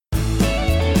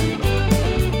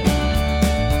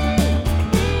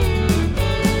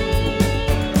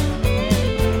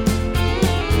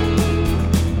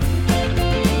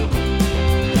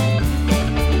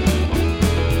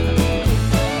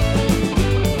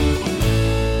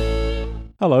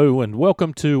Hello and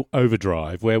welcome to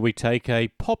Overdrive, where we take a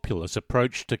populist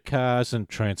approach to cars and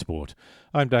transport.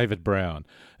 I'm David Brown,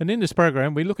 and in this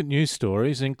program we look at news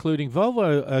stories including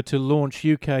Volvo to launch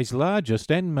UK's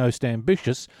largest and most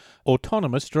ambitious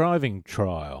autonomous driving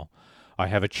trial. I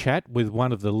have a chat with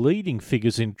one of the leading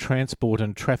figures in transport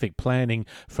and traffic planning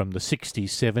from the 60s,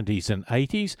 70s and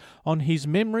 80s on his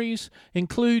memories,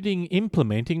 including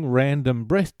implementing random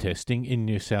breath testing in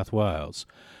New South Wales.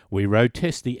 We road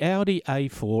test the Audi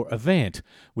A4 Avant,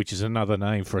 which is another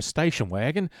name for a station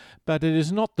wagon, but it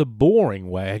is not the boring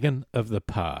wagon of the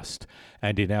past.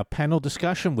 And in our panel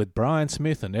discussion with Brian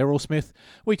Smith and Errol Smith,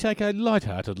 we take a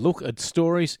light-hearted look at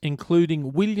stories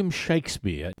including William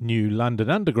Shakespeare. New London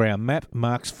Underground map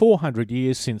marks 400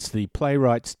 years since the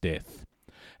playwright's death.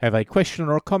 Have a question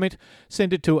or a comment?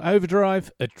 Send it to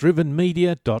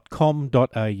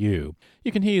overdrive@drivenmedia.com.au.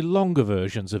 You can hear longer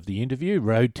versions of the interview,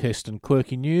 road test and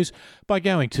quirky news by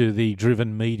going to the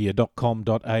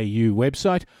drivenmedia.com.au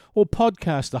website or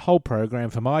podcast the whole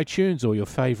program from iTunes or your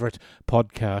favourite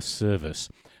podcast service.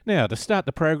 Now, to start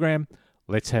the program,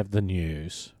 let's have the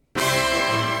news.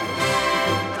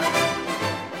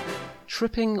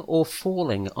 Tripping or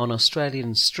falling on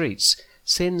Australian streets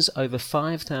sends over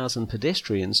 5,000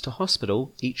 pedestrians to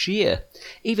hospital each year,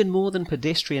 even more than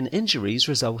pedestrian injuries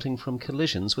resulting from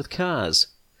collisions with cars.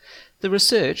 The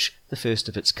research, the first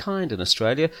of its kind in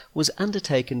Australia, was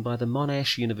undertaken by the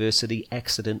Monash University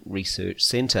Accident Research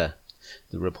Centre.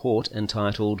 The report,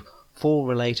 entitled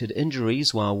Fall-Related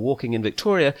Injuries While Walking in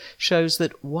Victoria, shows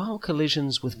that while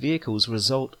collisions with vehicles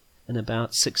result in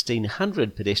about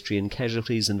 1,600 pedestrian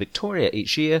casualties in Victoria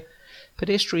each year,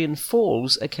 pedestrian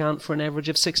falls account for an average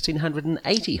of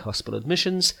 1,680 hospital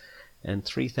admissions and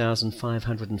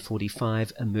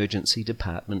 3,545 emergency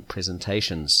department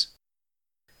presentations.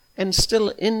 And still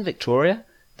in Victoria,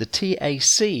 the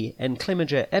TAC and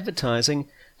Clemenger Advertising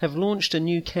have launched a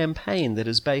new campaign that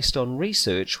is based on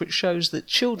research which shows that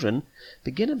children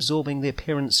begin absorbing their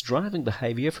parents' driving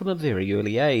behaviour from a very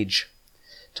early age.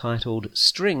 Titled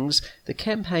Strings, the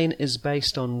campaign is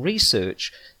based on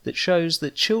research that shows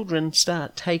that children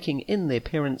start taking in their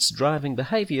parents' driving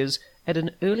behaviours at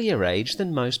an earlier age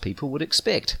than most people would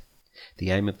expect.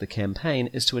 The aim of the campaign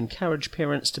is to encourage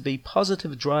parents to be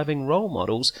positive driving role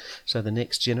models so the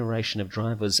next generation of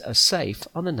drivers are safe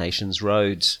on the nation's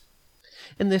roads.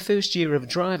 In their first year of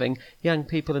driving, young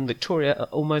people in Victoria are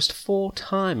almost 4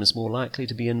 times more likely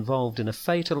to be involved in a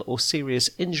fatal or serious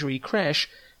injury crash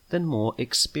than more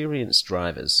experienced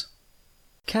drivers.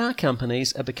 Car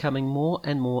companies are becoming more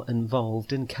and more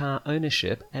involved in car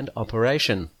ownership and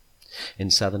operation. In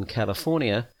Southern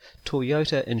California,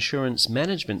 Toyota Insurance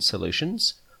Management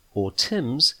Solutions, or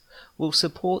TIMS, will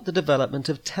support the development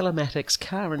of telematics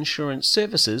car insurance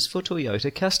services for Toyota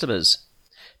customers.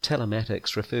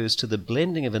 Telematics refers to the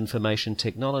blending of information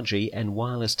technology and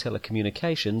wireless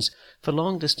telecommunications for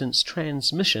long-distance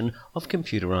transmission of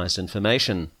computerized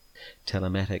information.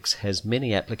 Telematics has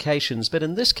many applications, but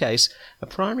in this case, a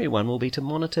primary one will be to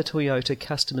monitor Toyota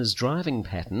customers' driving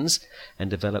patterns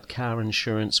and develop car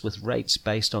insurance with rates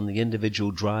based on the individual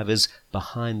driver's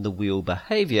behind-the-wheel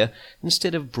behaviour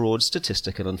instead of broad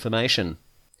statistical information.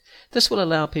 This will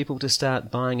allow people to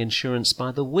start buying insurance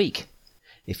by the week.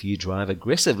 If you drive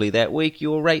aggressively that week,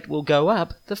 your rate will go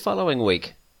up the following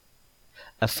week.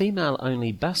 A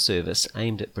female-only bus service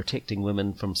aimed at protecting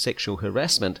women from sexual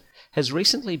harassment has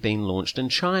recently been launched in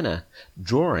China,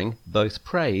 drawing both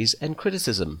praise and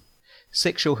criticism.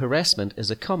 Sexual harassment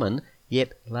is a common,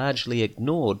 yet largely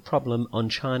ignored problem on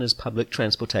China's public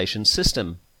transportation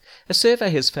system. A survey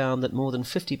has found that more than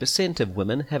 50% of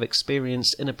women have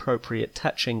experienced inappropriate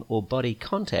touching or body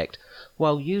contact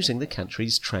while using the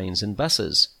country's trains and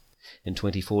buses. In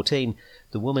 2014,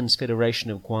 the Women's Federation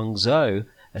of Guangzhou,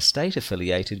 a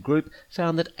state-affiliated group,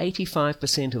 found that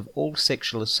 85% of all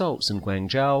sexual assaults in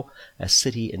Guangzhou, a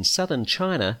city in southern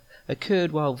China,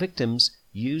 occurred while victims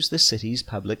used the city's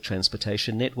public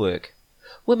transportation network.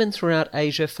 Women throughout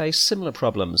Asia face similar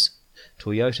problems.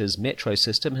 Toyota's metro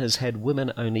system has had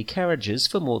women-only carriages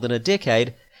for more than a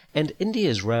decade, and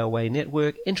India's railway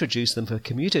network introduced them for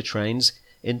commuter trains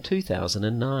in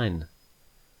 2009.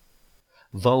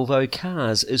 Volvo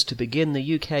Cars is to begin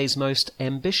the UK's most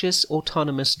ambitious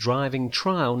autonomous driving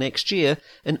trial next year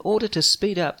in order to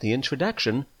speed up the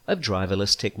introduction of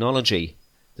driverless technology.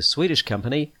 The Swedish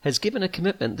company has given a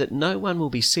commitment that no one will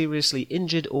be seriously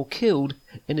injured or killed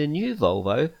in a new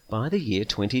Volvo by the year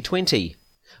 2020.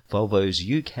 Volvo's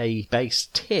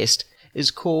UK-based test is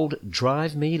called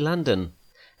Drive Me London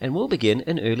and will begin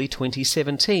in early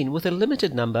 2017 with a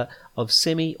limited number of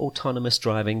semi-autonomous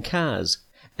driving cars,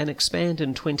 and expand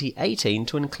in 2018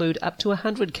 to include up to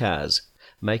 100 cars.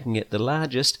 making it the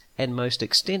largest and most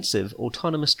extensive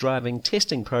autonomous driving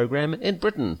testing program in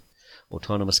Britain.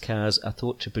 Autonomous cars are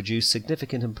thought to produce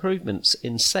significant improvements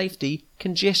in safety,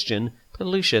 congestion,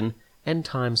 pollution, and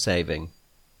time saving.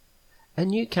 A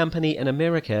new company in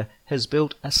America has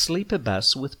built a sleeper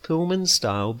bus with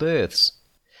Pullman-style berths.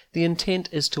 The intent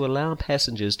is to allow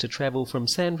passengers to travel from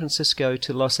San Francisco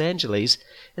to Los Angeles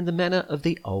in the manner of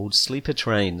the old sleeper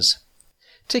trains.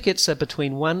 Tickets are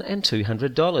between $100 and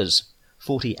 $200,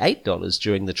 $48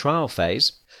 during the trial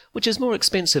phase, which is more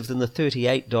expensive than the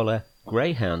 $38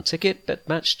 Greyhound ticket, but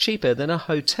much cheaper than a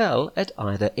hotel at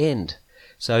either end.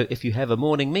 So if you have a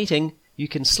morning meeting, you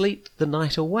can sleep the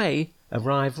night away,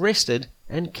 arrive rested,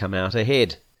 and come out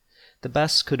ahead. The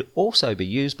bus could also be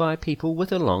used by people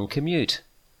with a long commute.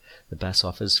 The bus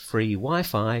offers free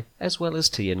Wi-Fi as well as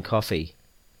tea and coffee.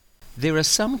 There are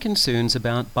some concerns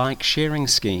about bike sharing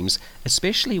schemes,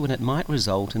 especially when it might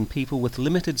result in people with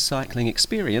limited cycling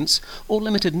experience or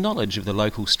limited knowledge of the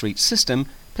local street system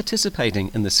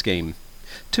participating in the scheme.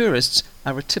 Tourists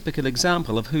are a typical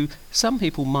example of who some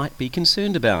people might be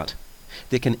concerned about.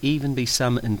 There can even be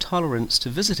some intolerance to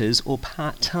visitors or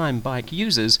part-time bike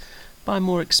users by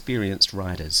more experienced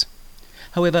riders.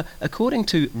 However, according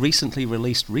to recently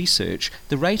released research,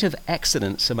 the rate of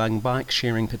accidents among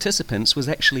bike-sharing participants was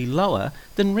actually lower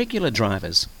than regular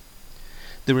drivers.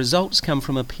 The results come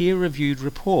from a peer-reviewed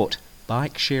report,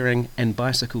 Bike Sharing and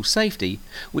Bicycle Safety,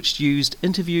 which used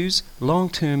interviews,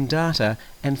 long-term data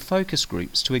and focus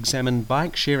groups to examine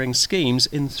bike-sharing schemes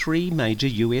in 3 major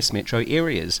US metro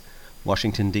areas: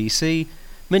 Washington, D.C.,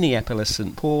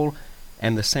 Minneapolis-St. Paul,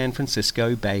 and the San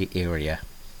Francisco Bay Area.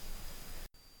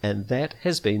 And that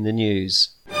has been the news.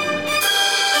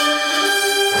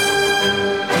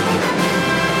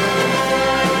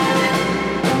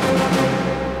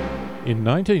 In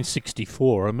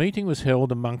 1964, a meeting was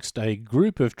held amongst a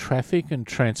group of traffic and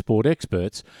transport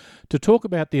experts to talk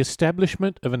about the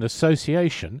establishment of an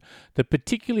association that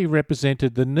particularly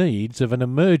represented the needs of an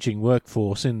emerging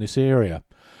workforce in this area.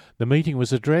 The meeting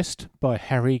was addressed by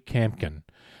Harry Camkin.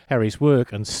 Harry's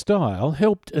work and style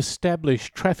helped establish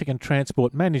traffic and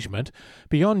transport management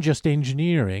beyond just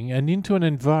engineering and into an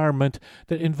environment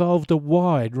that involved a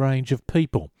wide range of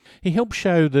people. He helped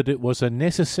show that it was a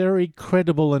necessary,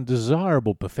 credible and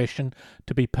desirable profession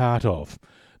to be part of.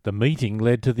 The meeting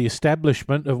led to the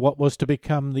establishment of what was to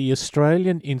become the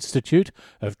Australian Institute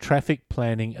of Traffic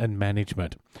Planning and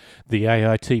Management. The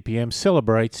AITPM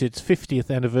celebrates its 50th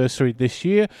anniversary this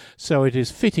year, so it is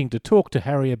fitting to talk to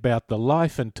Harry about the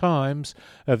life and times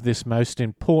of this most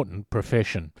important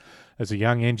profession. As a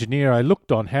young engineer, I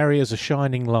looked on Harry as a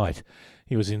shining light.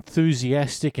 He was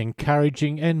enthusiastic,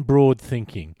 encouraging and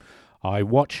broad-thinking. I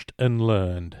watched and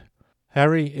learned.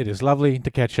 Harry, it is lovely to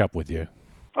catch up with you.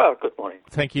 Oh, good morning.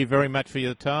 Thank you very much for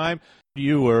your time.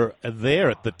 You were there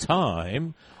at the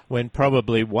time when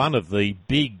probably one of the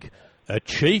big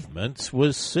achievements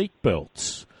was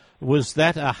seatbelts. Was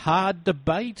that a hard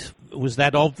debate? Was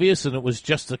that obvious and it was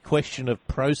just a question of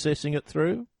processing it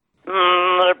through?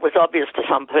 It was obvious to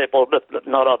some people, but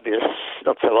not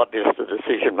so obvious to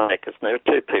decision makers. And there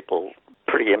were 2 people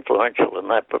pretty influential in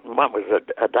that. But one was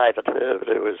David Herbert,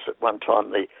 who was at one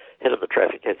time the head of the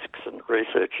Traffic Ethics and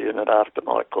Research Unit after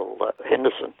Michael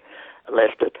Henderson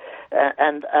left it.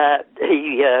 And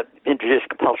he introduced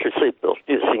compulsory seatbelt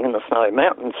using in the Snowy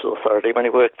Mountains Authority when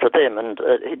he worked for them, and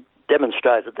he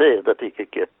demonstrated there that he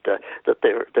could get that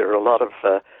there are a lot of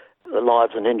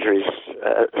lives and injuries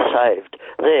saved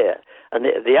there. And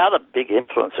the other big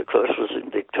influence, of course, was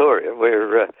in Victoria,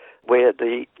 where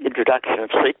the introduction of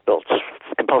seatbelts,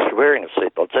 compulsory wearing of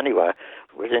seatbelts anyway,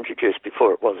 was introduced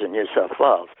before it was in New South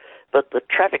Wales. But the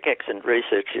Traffic Accident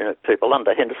Research Unit people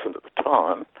under Henderson at the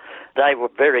time, they were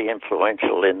very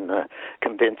influential in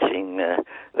convincing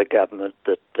the government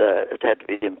that it had to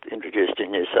be introduced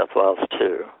in New South Wales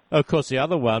too. Of course, the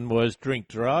other one was drink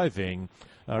driving.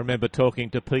 I remember talking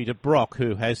to Peter Brock,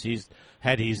 who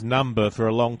had his number for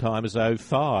a long time as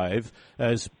 05,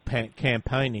 as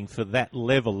campaigning for that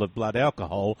level of blood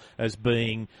alcohol as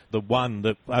being the one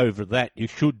that over that you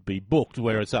should be booked,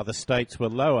 whereas other states were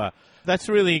lower. That's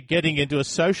really getting into a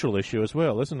social issue as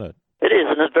well, isn't it? It is,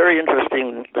 and it's very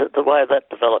interesting the way that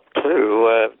developed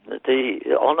too.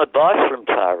 On advice from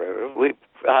Taru, we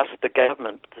asked the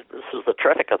government, this was the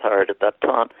Traffic Authority at that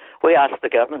time, we asked the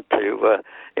government to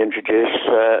introduce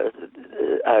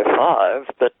 05,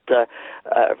 but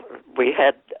we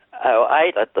had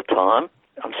 08 at the time.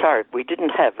 I'm sorry, we didn't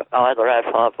have either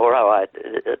 05 or 08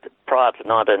 prior to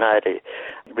 1980.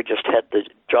 We just had the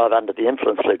drive under the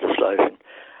influence legislation.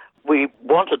 We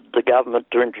wanted the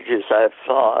government to introduce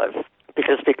 05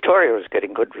 because Victoria was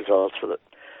getting good results with it.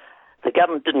 The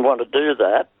government didn't want to do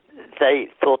that. They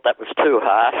thought that was too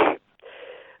harsh.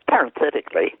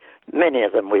 Parenthetically, many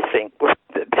of them, we think, were a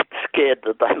bit scared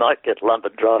that they might get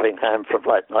lumbered driving home from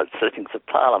late-night sittings of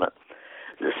Parliament.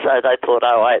 So they thought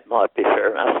 08 might be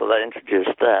fair enough, so they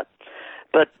introduced that.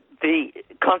 But the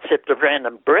concept of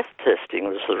random breath testing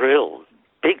was the real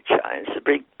big change, the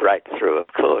big breakthrough,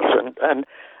 of course, and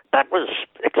that was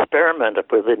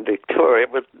experimented with in Victoria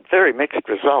with very mixed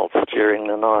results during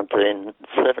the 1970s,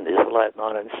 the late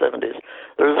 1970s.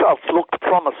 The results looked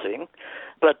promising,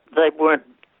 but their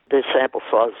sample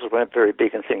sizes weren't very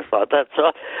big and things like that.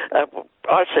 So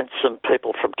I sent some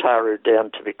people from Taru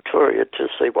down to Victoria to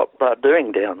see what they're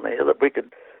doing down there that we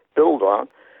could build on.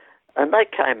 And they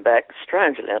came back,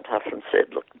 strangely enough, and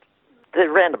said, look, the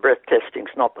random breath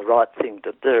testing's not the right thing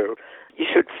to do. You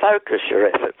should focus your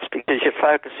efforts because your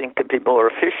focusing can be more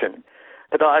efficient.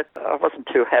 But I wasn't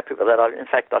too happy with that. In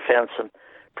fact, I found some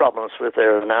problems with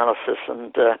their analysis,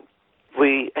 and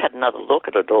we had another look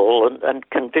at it all and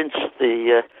convinced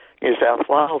the New South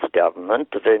Wales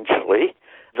government eventually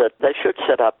that they should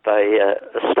set up a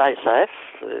Stay Safe,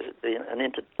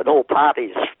 an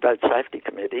all-parties road safety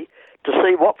committee, to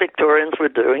see what Victorians were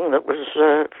doing that was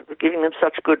giving them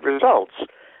such good results.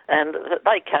 And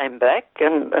they came back,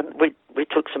 and we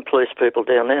took some police people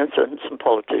down there and some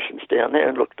politicians down there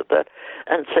and looked at that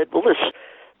and said, well, this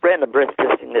random breath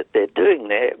testing that they're doing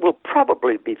there will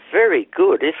probably be very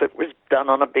good if it was done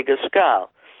on a bigger scale.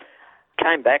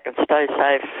 Came back and Stay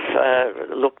Safe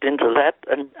looked into that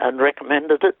and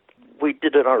recommended it. We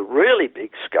did it on a really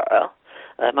big scale,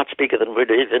 much bigger than we'd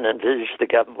even envisaged the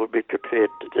government would be prepared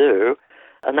to do.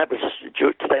 And that was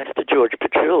thanks to George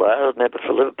Petrulo, a member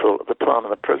for Liverpool at the time,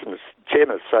 and the President's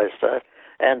chairman of Stay Safe,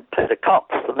 and Peter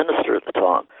Cox, the minister at the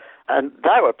time. And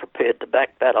they were prepared to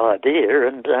back that idea,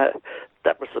 and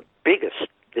that was the biggest,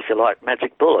 if you like,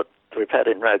 magic bullet we've had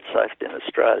in road safety in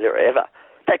Australia ever.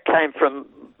 That came from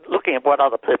looking at what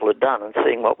other people had done and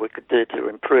seeing what we could do to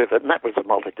improve it, and that was a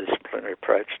multidisciplinary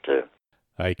approach too.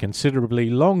 A considerably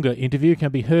longer interview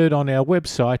can be heard on our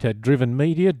website at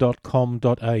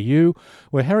drivenmedia.com.au,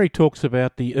 where Harry talks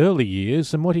about the early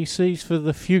years and what he sees for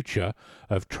the future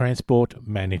of transport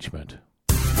management.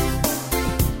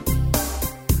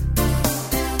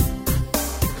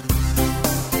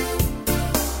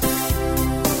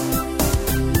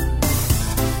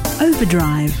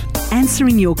 Overdrive,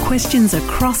 answering your questions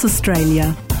across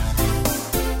Australia.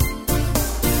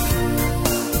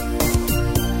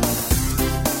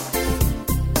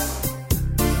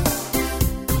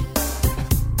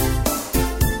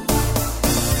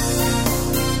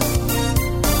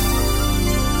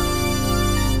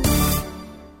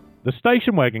 The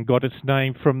station wagon got its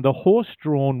name from the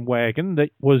horse-drawn wagon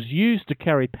that was used to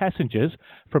carry passengers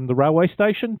from the railway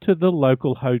station to the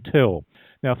local hotel.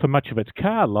 Now, for much of its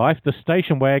car life, the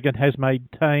station wagon has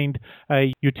maintained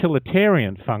a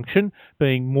utilitarian function,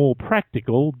 being more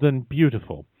practical than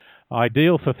beautiful.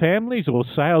 Ideal for families or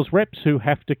sales reps who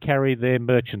have to carry their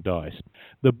merchandise.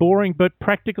 The boring but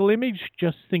practical image,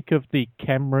 just think of the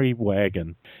Camry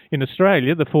wagon. In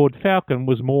Australia, the Ford Falcon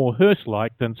was more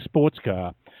hearse-like than sports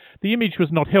car. The image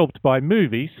was not helped by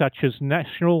movies such as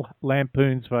National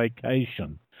Lampoon's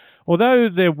Vacation, although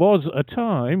there was a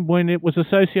time when it was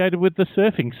associated with the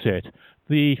surfing set.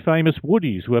 The famous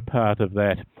Woodies were part of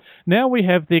that. Now we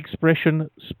have the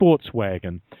expression sports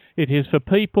wagon. It is for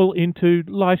people into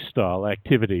lifestyle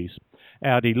activities.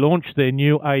 Audi launched their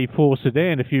new A4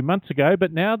 sedan a few months ago,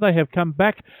 but now they have come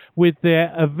back with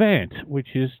their Avant,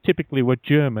 which is typically what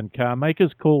German car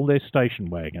makers call their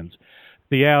station wagons.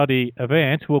 The Audi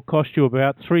Avant will cost you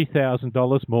about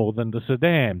 $3,000 more than the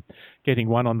sedan. Getting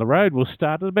one on the road will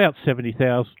start at about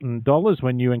 $70,000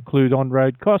 when you include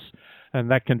on-road costs,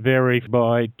 and that can vary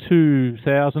by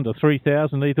 $2,000 or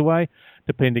 $3,000 either way,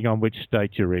 depending on which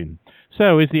state you're in.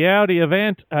 So is the Audi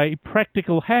Avant a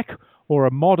practical hack or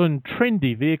a modern,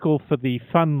 trendy vehicle for the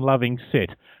fun-loving set?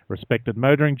 Respected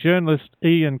motoring journalist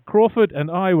Ian Crawford and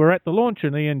I were at the launch,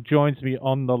 and Ian joins me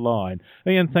on the line.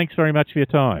 Ian, thanks very much for your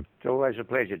time. It's always a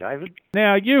pleasure, David.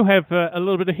 Now, you have a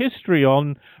little bit of history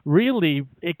on really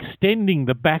extending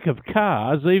the back of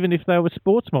cars, even if they were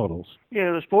sports models.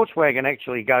 Yeah, the sports wagon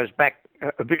actually goes back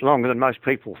a bit longer than most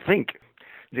people think.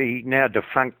 The now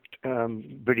defunct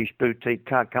British boutique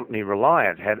car company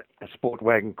Reliant had a sport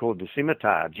wagon called the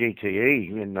Scimitar GTE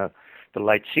in the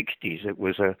late 60s. It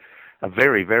was a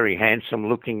very, very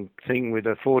handsome-looking thing with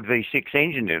a Ford V6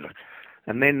 engine in it.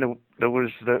 And then there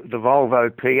was the Volvo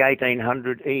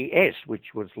P1800 ES,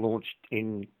 which was launched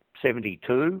in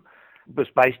 72. It was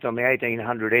based on the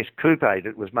 1800S Coupe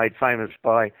that was made famous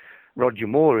by Roger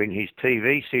Moore in his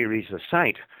TV series The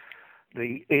Saint.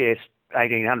 The ES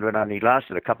 1800 only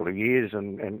lasted a couple of years,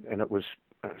 and it was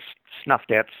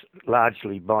snuffed out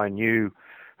largely by new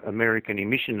American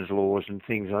emissions laws and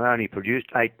things, and only produced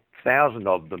 8,000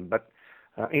 of them. But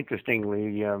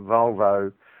interestingly,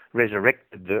 Volvo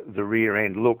resurrected the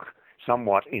rear-end look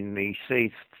somewhat in the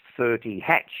C30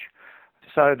 hatch.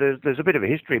 So there's a bit of a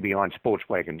history behind sports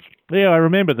wagons. Yeah, I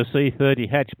remember the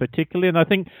C30 hatch particularly, and I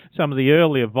think some of the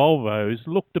earlier Volvos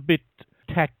looked a bit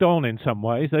tacked on in some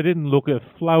ways. They didn't look a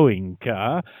flowing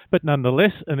car, but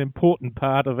nonetheless an important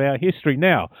part of our history.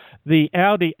 Now, the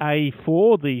Audi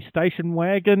A4, the station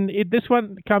wagon, this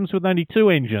one comes with only two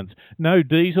engines, no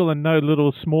diesel and no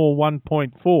little small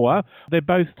 1.4. They're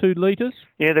both 2 litres?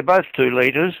 Yeah, they're both 2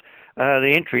 litres.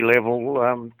 The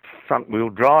entry-level front-wheel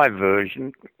drive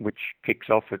version, which kicks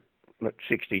off at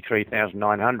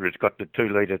 63,900, it's got the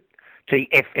 2-litre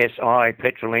TFSI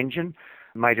petrol engine,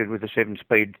 mated with a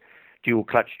 7-speed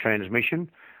dual-clutch transmission.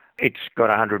 It's got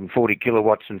 140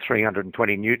 kilowatts and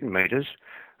 320 newton metres,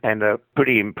 and a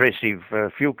pretty impressive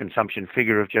fuel consumption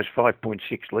figure of just 5.6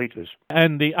 litres.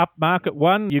 And the upmarket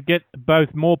one, you get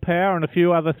both more power and a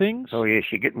few other things? Oh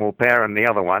yes, you get more power in the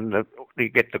other one. You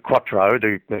get the Quattro,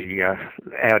 the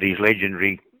Audi's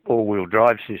legendary all-wheel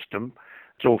drive system.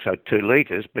 It's also 2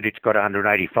 litres, but it's got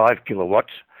 185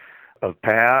 kilowatts of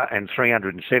power and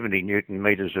 370 newton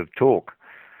metres of torque,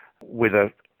 with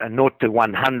a 0 to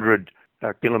 100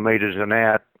 kilometres an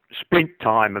hour sprint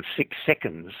time of 6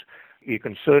 seconds. You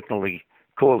can certainly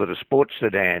call it a sports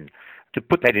sedan. To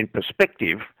put that in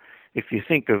perspective, if you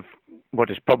think of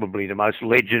what is probably the most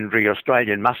legendary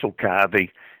Australian muscle car, the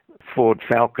Ford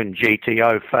Falcon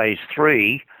GTO Phase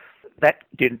 3, that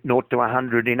did 0 to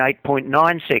 100 in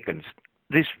 8.9 seconds.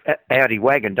 This Audi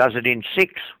wagon does it in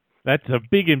 6. That's a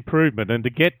big improvement, and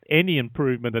to get any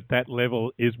improvement at that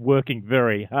level is working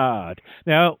very hard.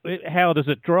 Now, how does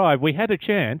it drive? We had a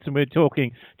chance, and we were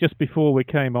talking just before we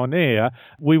came on air,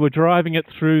 we were driving it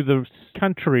through the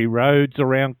country roads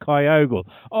around Kyogle.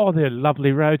 Oh, they're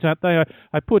lovely roads, aren't they?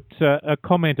 I put a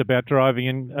comment about driving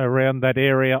in around that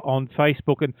area on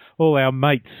Facebook, and all our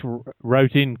mates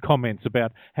wrote in comments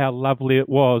about how lovely it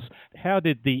was. How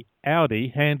did the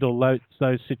Audi handle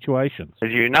those situations? As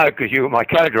you know, because you were my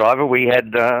co-driver, we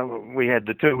had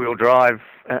the 2-wheel drive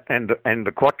and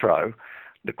the Quattro.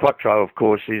 The Quattro, of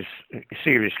course, is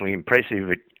seriously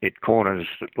impressive. It corners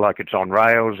like it's on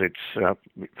rails. It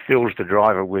fills the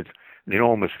driver with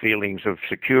enormous feelings of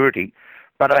security.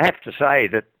 But I have to say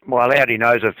that while Audi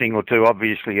knows a thing or two,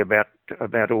 obviously, about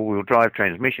all-wheel drive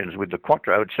transmissions, with the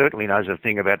Quattro, it certainly knows a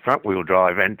thing about front-wheel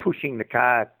drive, and pushing the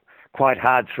car quite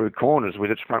hard through corners with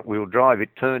its front-wheel drive,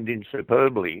 it turned in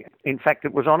superbly. In fact,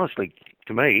 it was honestly,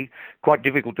 to me, quite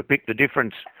difficult to pick the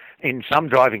difference in some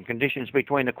driving conditions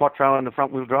between the Quattro and the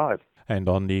front-wheel drive. And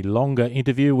on the longer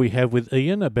interview we have with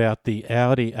Ian about the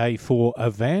Audi A4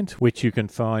 Avant, which you can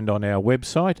find on our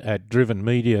website at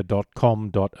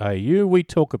drivenmedia.com.au, we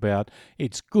talk about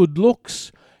its good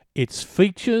looks, its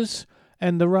features,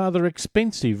 and the rather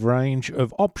expensive range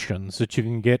of options that you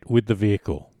can get with the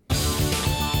vehicle.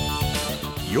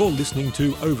 You're listening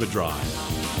to Overdrive.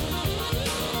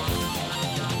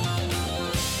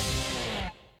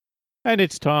 And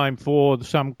it's time for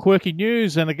some quirky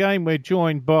news, and again we're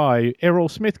joined by Errol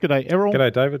Smith. G'day, Errol.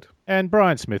 G'day, David. And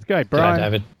Brian Smith. G'day, Brian. G'day,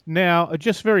 David. Now,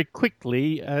 just very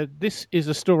quickly, this is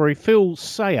a story. Phil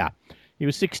Sayer. He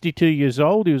was 62 years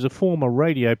old. He was a former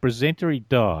radio presenter. He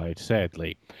died,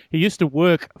 sadly. He used to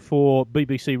work for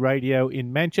BBC Radio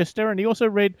in Manchester, and he also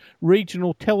read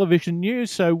regional television news.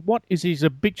 So what is his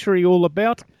obituary all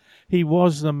about? He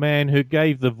was the man who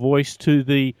gave the voice to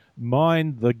the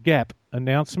Mind the Gap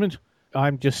announcement.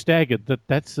 I'm just staggered that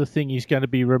that's the thing he's going to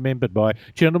be remembered by.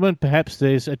 Gentlemen, perhaps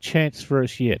there's a chance for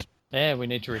us yet. Yeah, we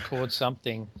need to record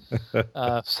something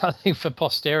for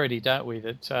posterity, don't we,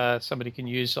 that somebody can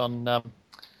use on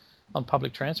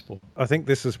public transport. I think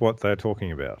this is what they're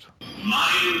talking about.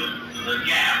 Mind the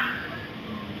gap.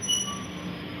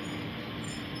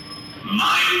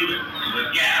 Mind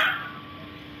the gap.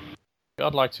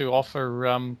 I'd like to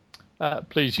offer,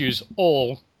 please use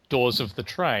all doors of the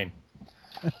train.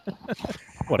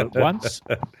 What, at once?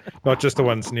 Not just the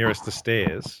ones nearest the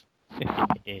stairs.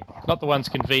 Yeah. Not the ones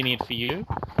convenient for you.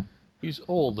 Use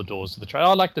all the doors of the train.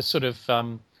 I like the sort of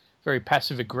very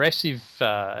passive-aggressive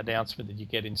announcement that you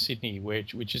get in Sydney,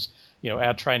 which is,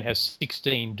 our train has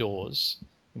 16 doors.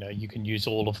 You can use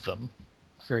all of them.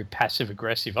 Very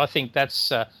passive-aggressive. I think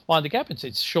that's Mind the Gap.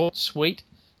 It's short, sweet.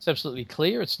 It's absolutely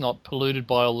clear. It's not polluted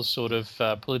by all the sort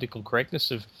of political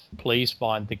correctness of please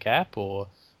mind the gap, or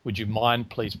would you mind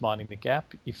please minding the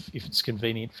gap if it's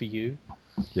convenient for you.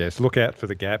 Yes, look out for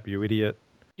the gap, you idiot.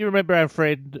 You remember our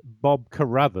friend Bob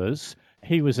Carruthers?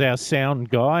 He was our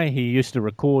sound guy. He used to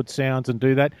record sounds and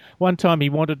do that. One time he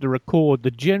wanted to record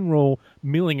the general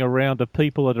milling around of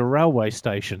people at a railway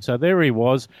station. So there he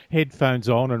was, headphones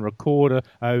on and recorder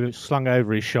slung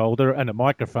over his shoulder and a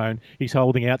microphone he's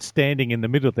holding out, standing in the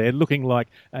middle there, looking like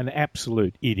an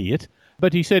absolute idiot.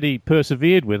 But he said he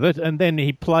persevered with it, and then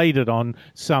he played it on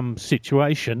some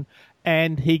situation,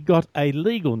 and he got a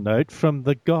legal note from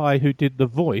the guy who did the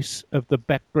voice of the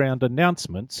background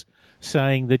announcements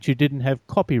saying that you didn't have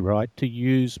copyright to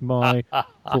use my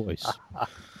voice.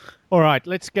 All right,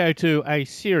 let's go to a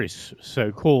serious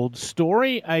so-called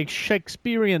story. A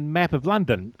Shakespearean map of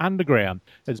London Underground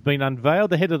has been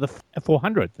unveiled ahead of the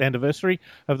 400th anniversary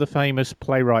of the famous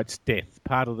playwright's death,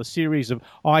 part of the series of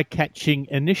eye-catching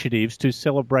initiatives to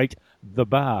celebrate the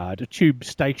Bard. Tube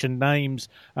station names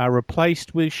are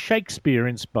replaced with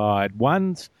Shakespeare-inspired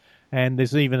ones, and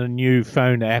there's even a new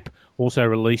phone app also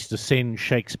released to send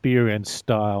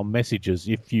Shakespearean-style messages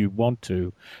if you want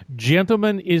to.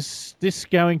 Gentlemen, is this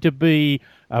going to be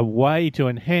a way to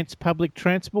enhance public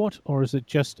transport, or is it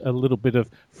just a little bit of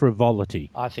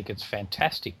frivolity? I think it's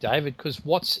fantastic, David, because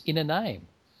what's in a name,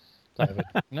 David?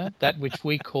 That which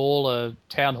we call a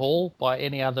town hall by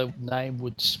any other name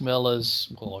would smell as,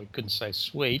 well, I couldn't say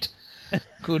sweet,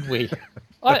 could we?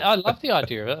 I love the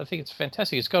idea of it. I think it's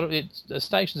fantastic. The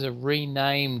stations have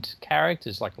renamed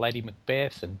characters like Lady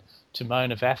Macbeth and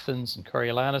Timon of Athens and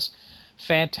Coriolanus.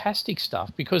 Fantastic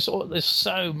stuff, because there's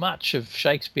so much of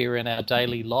Shakespeare in our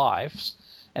daily lives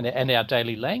and our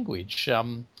daily language.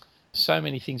 So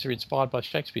many things are inspired by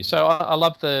Shakespeare. So I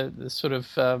love the sort of,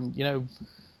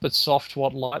 but soft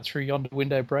what light through yonder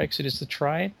window breaks, it is the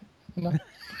train.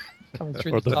 Coming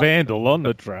through or the vandal on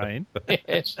the train.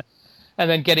 Yes. And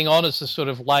then getting on as a sort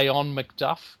of lay on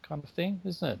Macduff kind of thing,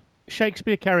 isn't it?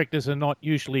 Shakespeare characters are not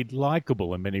usually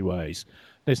likeable in many ways.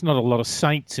 There's not a lot of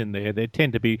saints in there. They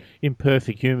tend to be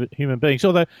imperfect human beings.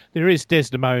 Although there is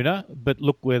Desdemona, but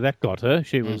look where that got her.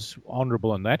 She was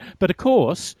honourable in that. But of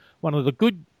course, one of the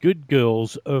good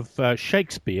girls of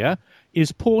Shakespeare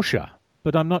is Portia.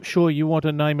 But I'm not sure you want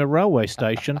to name a railway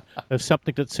station of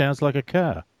something that sounds like a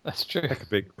car. That's true.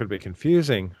 That could be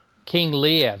confusing. King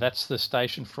Lear, that's the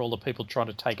station for all the people trying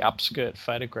to take upskirt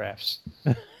photographs.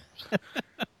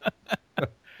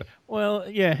 Well,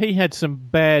 yeah, he had some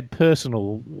bad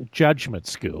personal judgment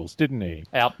skills, didn't he?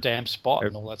 Out damn spot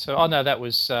and all that. So, no, that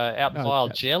was out vile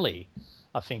jelly,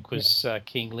 I think was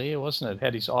King Lear, wasn't it?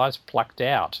 Had his eyes plucked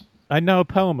out. I know a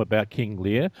poem about King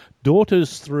Lear.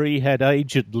 Daughters 3 had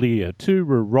aged Lear, 2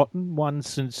 were rotten, 1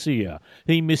 sincere.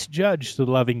 He misjudged the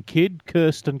loving kid,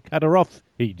 cursed and cut her off,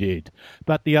 he did.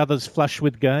 But the others, flush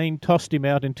with gain, tossed him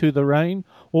out into the rain.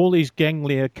 All his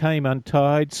ganglia came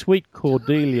untied, sweet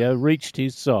Cordelia reached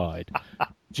his side.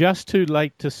 Just too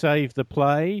late to save the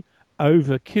play,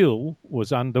 overkill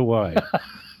was underway.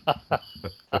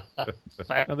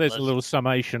 Now, there's a little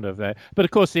summation of that. But,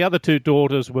 of course, the other 2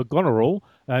 daughters were Goneril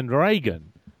and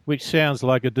Reagan, which sounds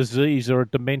like a disease or a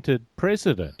demented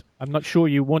president. I'm not sure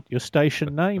you want your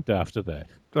station named after that.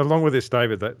 Along with this,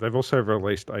 David, they've also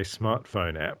released a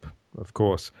smartphone app, of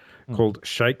course, called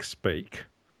Shakespeak,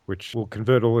 which will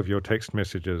convert all of your text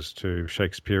messages to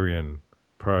Shakespearean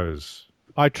prose.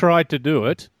 I tried to do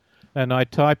it, and I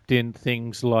typed in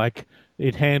things like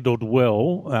it handled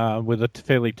well with a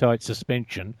fairly tight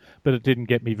suspension, but it didn't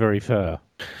get me very far.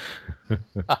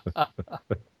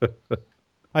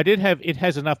 It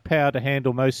has enough power to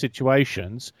handle most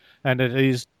situations, and it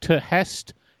is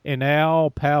in our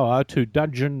power to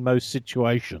dungeon most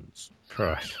situations.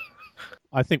 Right.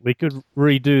 I think we could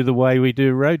redo the way we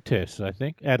do road tests,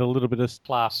 add a little bit of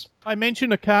class. I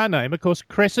mentioned a car name, of course,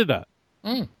 Cressida.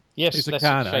 Yes, that's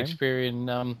a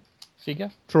Shakespearean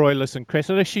figure. Troilus and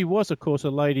Cressida. She was, of course,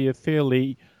 a lady of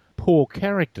fairly poor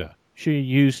character. She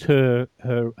used her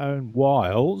own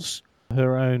wiles,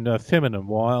 her own feminine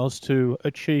wiles, to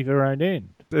achieve her own end.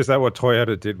 Is that what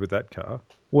Toyota did with that car?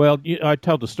 Well, I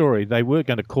told the story. They were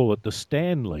going to call it the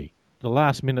Stanley. The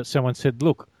last minute, someone said,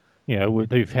 "Look,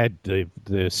 they've had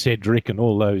the Cedric and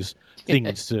all those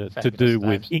things to do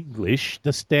with English.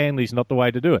 The Stanley's not the way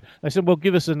to do it." They said, "Well,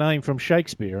 give us a name from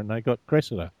Shakespeare," and they got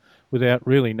Cressida, without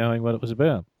really knowing what it was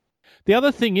about. The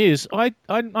other thing is,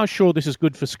 I'm not sure this is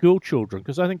good for school children,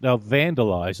 because I think they'll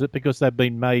vandalise it because they've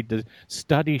been made to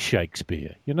study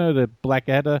Shakespeare. You know, the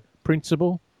Blackadder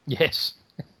principle? Yes.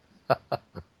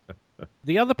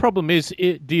 The other problem is,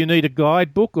 do you need a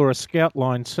guidebook or a scout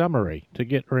line summary to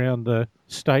get around the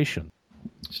station?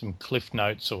 Some cliff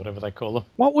notes or whatever they call them.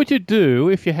 What would you do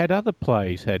if you had other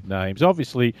plays had names?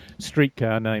 Obviously,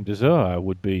 Streetcar Named Desire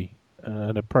would be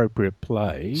an appropriate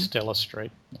play. Stella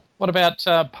Street. What about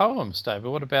poems, David?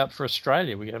 What about for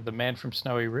Australia? We have The Man from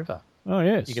Snowy River. Oh,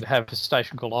 yes. You could have a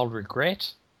station called Old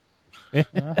Regret. It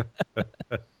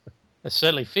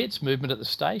certainly fits movement at the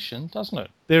station, doesn't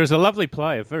it? There is a lovely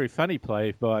play, a very funny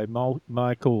play by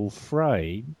Michael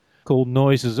Frey called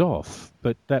Noises Off,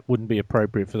 but that wouldn't be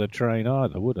appropriate for the train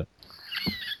either, would it?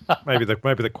 Maybe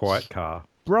the quiet car.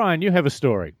 Brian, you have a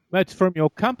story. That's from your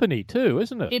company too,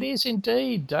 isn't it? It is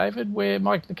indeed, David, where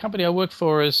the company I work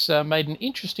for has made an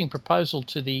interesting proposal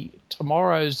to the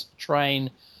Tomorrow's Train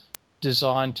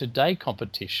Design Today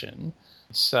competition.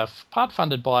 It's part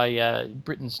funded by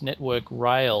Britain's Network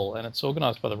Rail, and it's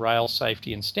organised by the Rail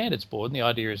Safety and Standards Board. And the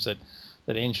idea is that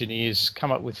engineers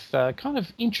come up with kind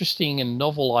of interesting and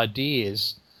novel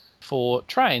ideas for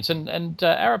trains. And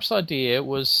Arup's idea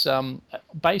was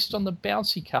based on the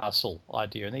bouncy castle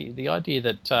idea, and the idea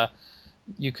that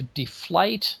you could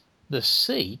deflate the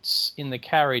seats in the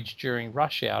carriage during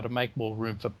rush hour to make more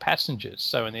room for passengers.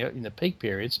 So in the peak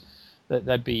periods,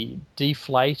 they'd be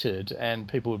deflated and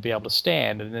people would be able to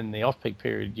stand, and then in the off-peak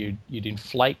period you'd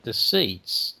inflate the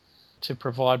seats to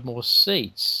provide more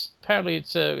seats. Apparently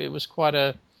it was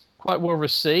quite well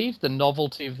received, the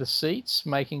novelty of the seats,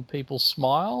 making people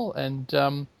smile,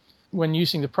 and when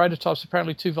using the prototypes,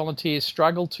 apparently 2 volunteers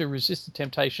struggled to resist the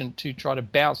temptation to try to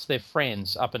bounce their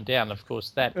friends up and down. Of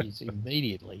course, that is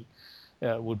immediately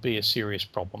would be a serious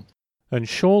problem. And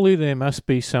surely there must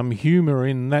be some humour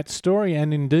in that story,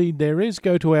 and indeed there is.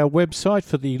 Go to our website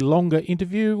for the longer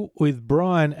interview with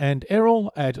Brian and Errol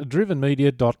at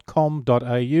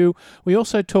drivenmedia.com.au. We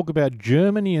also talk about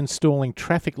Germany installing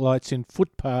traffic lights in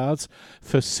footpaths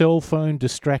for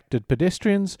cellphone-distracted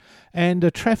pedestrians, and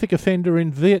a traffic offender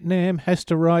in Vietnam has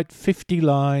to write 50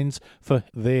 lines for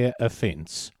their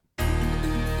offence.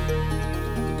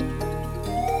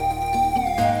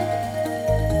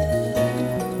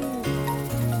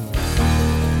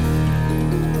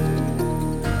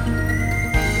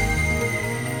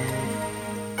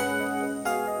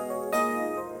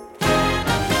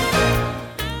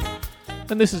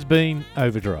 And this has been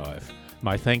Overdrive.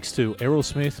 My thanks to Errol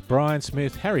Smith, Brian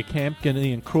Smith, Harry Camkin,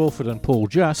 Ian Crawford and Paul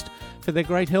Just for their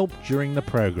great help during the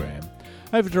program.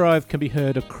 Overdrive can be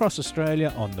heard across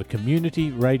Australia on the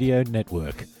Community Radio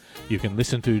Network. You can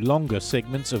listen to longer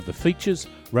segments of the features,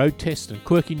 road test and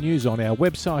quirky news on our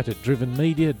website at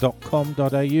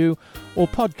drivenmedia.com.au, or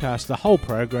podcast the whole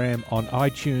program on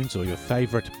iTunes or your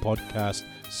favourite podcast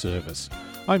service.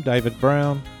 I'm David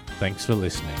Brown. Thanks for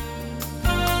listening.